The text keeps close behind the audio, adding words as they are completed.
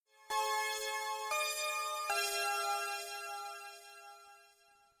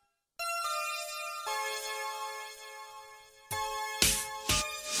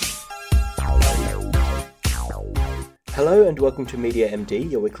Hello and welcome to Media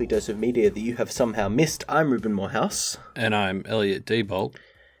MD, your weekly dose of media that you have somehow missed. I'm Reuben Morehouse. And I'm Elliot D. Bolt.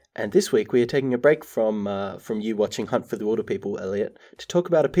 And this week we are taking a break from you watching Hunt for the Water People, Elliot, to talk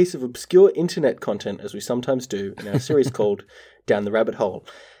about a piece of obscure internet content, as we sometimes do, in our series called Down the Rabbit Hole.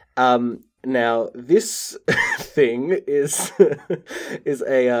 Now, this thing is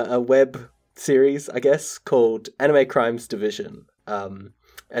a web series, I guess, called Anime Crimes Division. And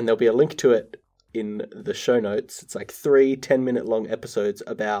there'll be a link to it in the show notes. It's like 3 10-minute long episodes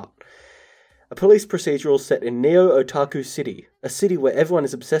about a police procedural set in Neo-Otaku City, a city where everyone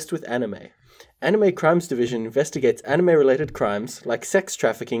is obsessed with anime. Anime Crimes Division investigates anime-related crimes like sex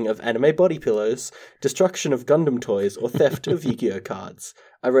trafficking of anime body pillows, destruction of Gundam toys, or theft of Yu-Gi-Oh cards.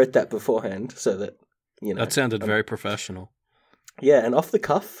 I wrote that beforehand so that, you know... That sounded very professional. Yeah, and off the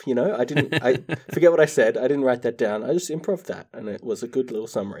cuff, you know, I forget what I said. I didn't write that down. I just improv that, and it was a good little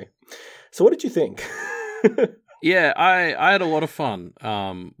summary. So what did you think? Yeah, I had a lot of fun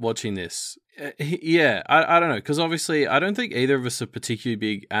watching this. Yeah, I don't know, because obviously I don't think either of us are particularly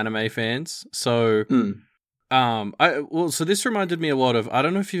big anime fans. So, so this reminded me a lot of, I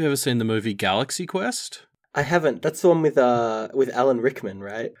don't know if you've ever seen the movie Galaxy Quest. I haven't. That's the one with Alan Rickman,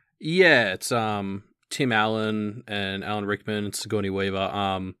 right? Yeah, it's Tim Allen and Alan Rickman and Sigourney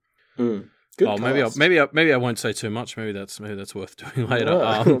Weaver. Good maybe I won't say too much. Maybe that's worth doing later.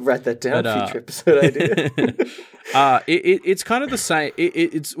 Write that down. Future episode idea. It's kind of the same.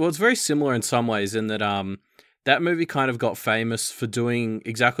 It's very similar in some ways in that that movie kind of got famous for doing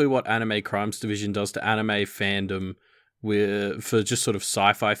exactly what Anime Crimes Division does to anime fandom for just sort of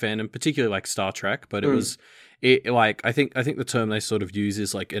sci-fi fandom, particularly like Star Trek. But I think the term they sort of use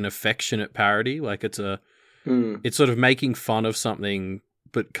is like an affectionate parody. Like it's sort of making fun of something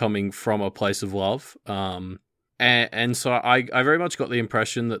but coming from a place of love. And so I very much got the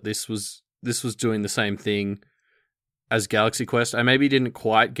impression that this was doing the same thing as Galaxy Quest. I maybe didn't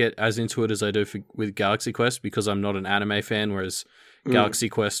quite get as into it as I do with Galaxy Quest because I'm not an anime fan, whereas Galaxy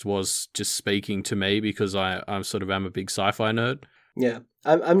Quest was just speaking to me because I'm a big sci-fi nerd. Yeah,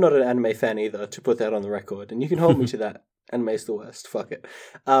 I'm not an anime fan either, to put that on the record, and you can hold me to that. Anime's the worst. Fuck it.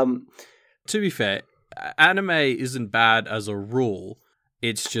 To be fair, anime isn't bad as a rule.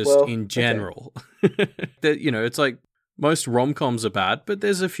 It's just in general. Okay. That, you know, it's like most rom-coms are bad, but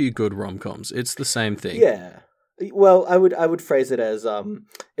there's a few good rom-coms. It's the same thing. Yeah. Well, I would phrase it as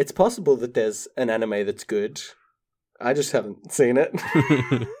it's possible that there's an anime that's good. I just haven't seen it.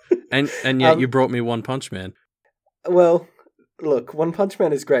 and yet you brought me One Punch Man. Well, look, One Punch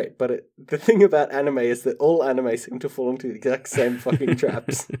Man is great, but the thing about anime is that all anime seem to fall into the exact same fucking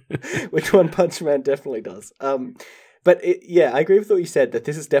traps, which One Punch Man definitely does. But I agree with what you said, that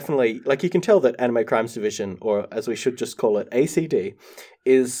this is definitely, like, you can tell that Anime Crimes Division, or as we should just call it, ACD,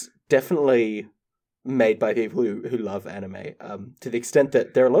 is definitely made by people who love anime, to the extent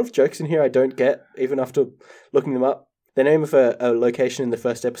that there are a lot of jokes in here I don't get, even after looking them up. The name of a location in the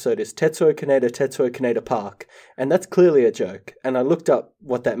first episode is Tetsuo Kaneda Park, and that's clearly a joke. And I looked up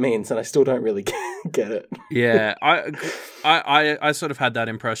what that means, and I still don't really get it. Yeah, I sort of had that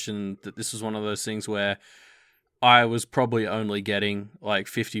impression that this was one of those things where I was probably only getting like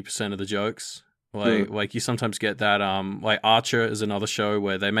 50% of the jokes. Like you sometimes get that, like Archer is another show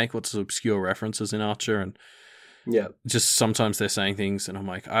where they make lots of obscure references in Archer, and just sometimes they're saying things and I'm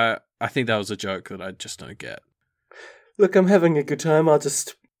like, I think that was a joke that I just don't get. Look, I'm having a good time. I'll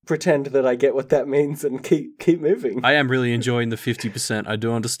just pretend that I get what that means and keep moving. I am really enjoying the 50% I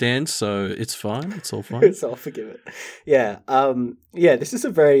do understand, so it's fine. It's all fine. So I'll forgive it. Yeah. This is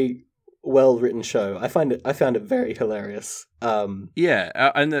a very well-written show. I found it very hilarious. And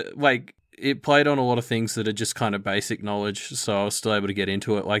it played on a lot of things that are just kind of basic knowledge, so I was still able to get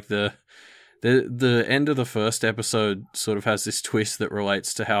into it. Like the end of the first episode sort of has this twist that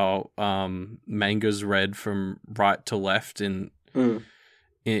relates to how manga's read from right to left in or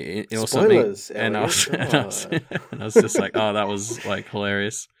Spoilers, something. And I was just like, oh, that was like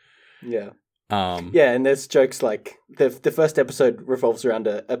hilarious. Yeah. And there's jokes like the first episode revolves around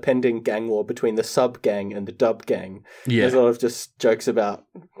a pending gang war between the sub gang and the dub gang. Yeah. There's a lot of just jokes about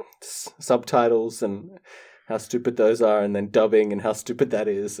subtitles and how stupid those are, and then dubbing and how stupid that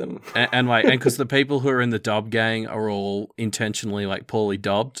is, and because the people who are in the dub gang are all intentionally like poorly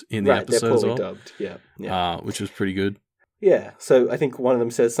dubbed in the episodes. They're poorly dubbed. Yeah. Which was pretty good. Yeah. So I think one of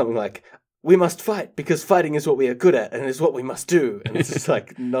them says something like, "We must fight because fighting is what we are good at and is what we must do." And it's just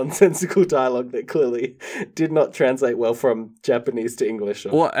like nonsensical dialogue that clearly did not translate well from Japanese to English.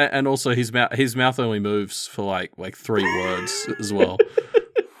 And also his mouth only moves for like 3 words as well.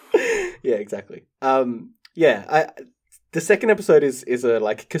 Yeah, exactly. The second episode is a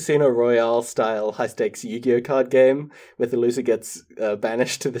like Casino Royale style high stakes Yu-Gi-Oh card game where the loser gets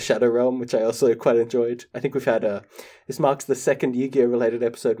banished to the Shadow Realm, which I also quite enjoyed. I think we've had this marks the second Yu-Gi-Oh related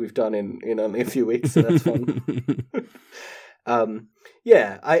episode we've done in only a few weeks, so that's fun.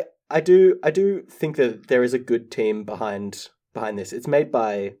 Yeah, I do think that there is a good team behind this. It's made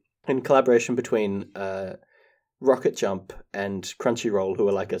in collaboration between RocketJump and Crunchyroll, who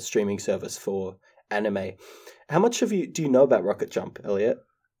are like a streaming service for anime. How much do you know about RocketJump, Elliot?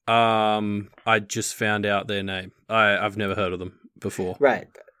 I just found out their name. I've never heard of them before. Right.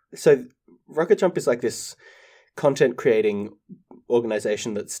 So RocketJump is like this content creating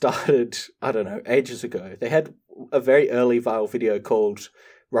organization that started, I don't know, ages ago. They had a very early viral video called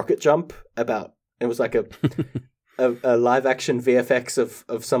RocketJump it was like a live action VFX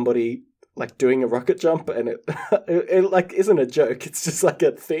of somebody like doing a rocket jump, and it like isn't a joke. It's just like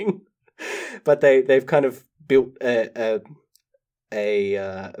a thing. But they've kind of built a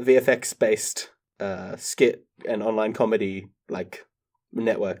VFX based skit and online comedy like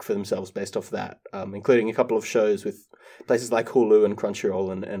network for themselves based off that, including a couple of shows with places like Hulu and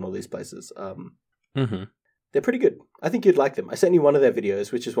Crunchyroll and all these places. They're pretty good. I think you'd like them. I sent you one of their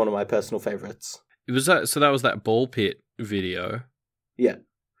videos, which is one of my personal favorites. That was that ball pit video. Yeah.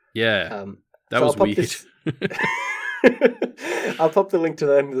 Yeah. That was weird. I'll pop the link to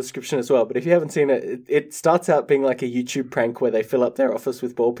that in the description as well. But if you haven't seen it, it starts out being like a YouTube prank where they fill up their office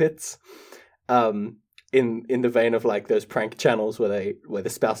with ball pits. In the vein of like those prank channels where the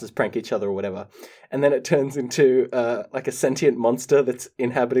spouses prank each other or whatever. And then it turns into like a sentient monster that's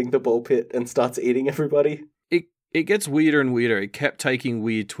inhabiting the ball pit and starts eating everybody. It gets weirder and weirder. It kept taking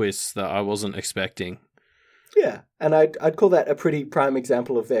weird twists that I wasn't expecting. Yeah, and I'd call that a pretty prime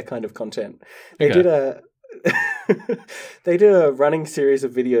example of their kind of content. They did a running series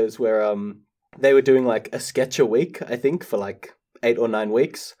of videos where they were doing like a sketch a week, I think, for like 8 or 9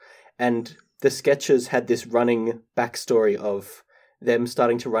 weeks, and the sketches had this running backstory of them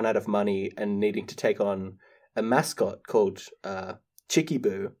starting to run out of money and needing to take on a mascot called Chicky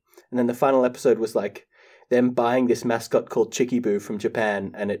Boo, and then the final episode was like them buying this mascot called Chicky Boo from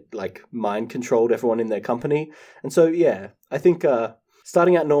Japan, and it like mind controlled everyone in their company. And so yeah, I think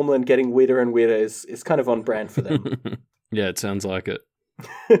starting out normal and getting weirder and weirder is kind of on brand for them. Yeah, it sounds like it.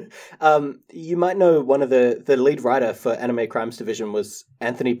 You might know one of the lead writer for Anime Crimes Division was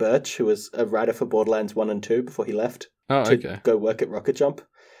Anthony Birch, who was a writer for Borderlands 1 and 2 before he left to go work at RocketJump.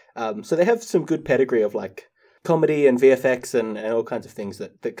 So they have some good pedigree of like comedy and VFX and all kinds of things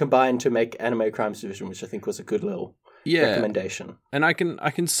that combine to make Anime Crimes Division, which I think was a good little recommendation. And I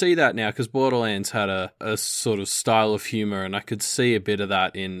can see that now because Borderlands had a sort of style of humor, and I could see a bit of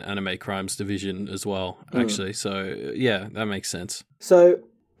that in Anime Crimes Division as well, actually. So yeah, that makes sense. So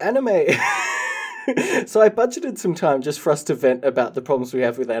anime. So I budgeted some time just for us to vent about the problems we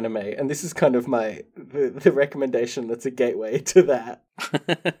have with anime, and this is kind of the recommendation that's a gateway to that.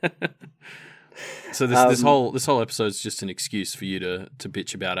 So this whole episode's just an excuse for you to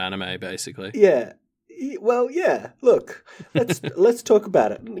bitch about anime, basically. Yeah. Well, yeah. Look, let's talk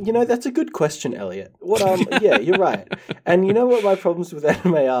about it. You know, that's a good question, Elliot. Yeah, you're right. And you know what my problems with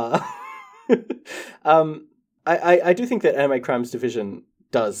anime are? I do think that Anime Crimes Division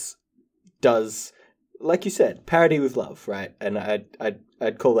does, like you said, parody with love, right? And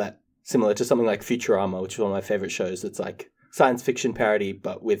I'd call that similar to something like Futurama, which is one of my favorite shows. That's like science fiction parody,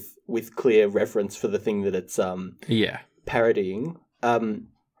 but with clear reference for the thing that it's parodying.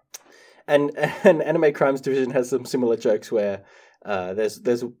 And Anime Crimes Division has some similar jokes where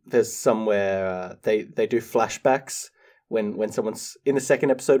there's somewhere they do flashbacks when someone's in the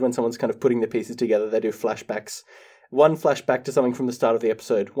second episode, when someone's kind of putting the pieces together. They do flashbacks. One flashback to something from the start of the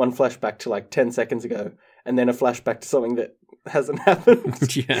episode, one flashback to like 10 seconds ago, and then a flashback to something that hasn't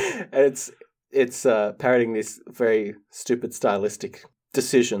happened. Yeah. And it's parodying these very stupid stylistic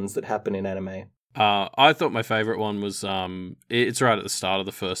decisions that happen in anime. I thought my favorite one was it's right at the start of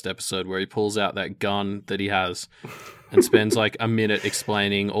the first episode where he pulls out that gun that he has and spends like a minute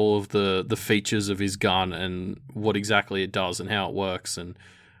explaining all of the features of his gun and what exactly it does and how it works, and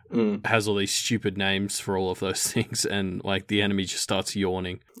has all these stupid names for all of those things, and like the enemy just starts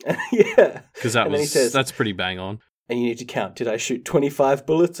yawning. Yeah, because that's pretty bang on. And you need to count, did I shoot 25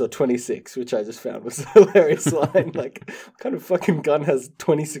 bullets or 26? Which I just found was a hilarious line. Like, what kind of fucking gun has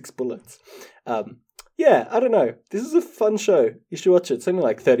 26 bullets? Yeah, I don't know. This is a fun show. You should watch it. It's only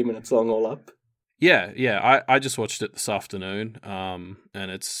like 30 minutes long all up. Yeah. I just watched it this afternoon. And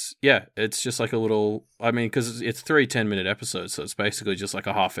it's just like a little, I mean, because it's 3 10-minute episodes, so it's basically just like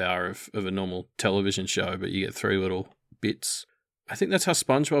a half hour of a normal television show, but you get 3 little bits. I think that's how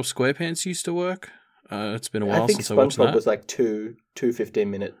SpongeBob SquarePants used to work. It's been a while I think since I watched that. SpongeBob was like two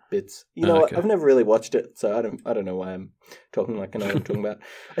 15-minute bits. You know what? I've never really watched it, so I don't know why I'm talking like I know what I'm talking about.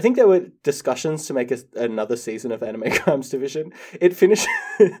 I think there were discussions to make another season of Anime Crimes Division. It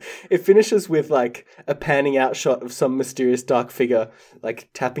finishes with like a panning out shot of some mysterious dark figure like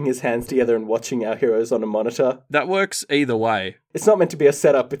tapping his hands together and watching our heroes on a monitor. That works either way. It's not meant to be a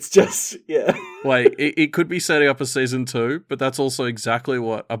setup. It's just, yeah. Like, it could be setting up a season 2, but that's also exactly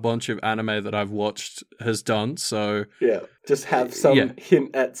what a bunch of anime that I've watched has done, so... Yeah, just have some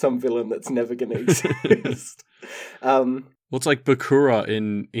hint at some villain that's never going to exist. Well, it's like Bakura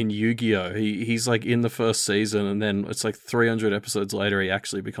in Yu-Gi-Oh! He's like in the first season, and then it's like 300 episodes later he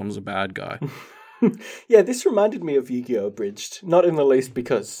actually becomes a bad guy. Yeah, this reminded me of Yu-Gi-Oh! Abridged. Not in the least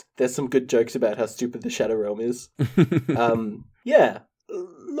because there's some good jokes about how stupid the Shadow Realm is. Yeah,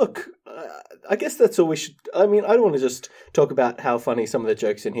 look, I guess that's all we should... I mean, I don't want to just talk about how funny some of the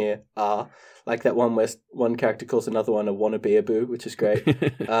jokes in here are. Like that one where one character calls another one a wannabe-a-boo, which is great.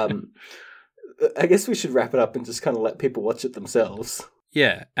 I guess we should wrap it up and just kind of let people watch it themselves.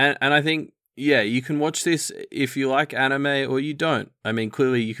 Yeah, and I think, yeah, you can watch this if you like anime or you don't. I mean,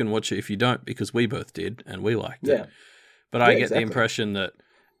 clearly you can watch it if you don't because we both did and we liked it. But I get the impression that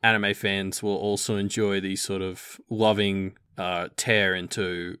anime fans will also enjoy the sort of loving tear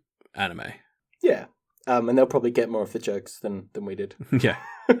into anime. Yeah, and they'll probably get more of the jokes than we did. Yeah.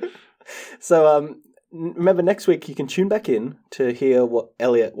 So remember, next week you can tune back in to hear what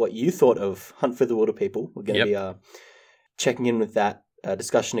you thought of Hunt for the Water People. We're going to be checking in with that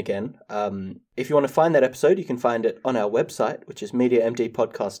discussion again. If you want to find that episode, you can find it on our website, which is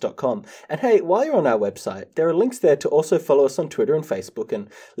mediamdpodcast.com. And hey, while you're on our website, there are links there to also follow us on Twitter and Facebook and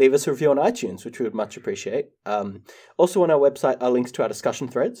leave us a review on iTunes, which we would much appreciate. Also on our website are links to our discussion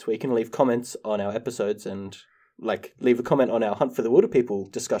threads, where you can leave comments on our episodes and like leave a comment on our Hunt for the Water People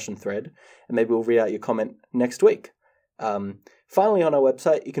discussion thread, and maybe we'll read out your comment next week. Finally, on our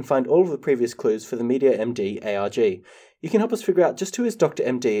website, you can find all of the previous clues for the Media MD ARG. You can help us figure out just who is Dr.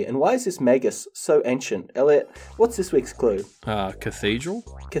 MD and why is this Magus so ancient. Elliot, what's this week's clue? Cathedral?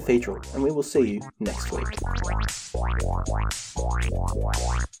 Cathedral. And we will see you next week.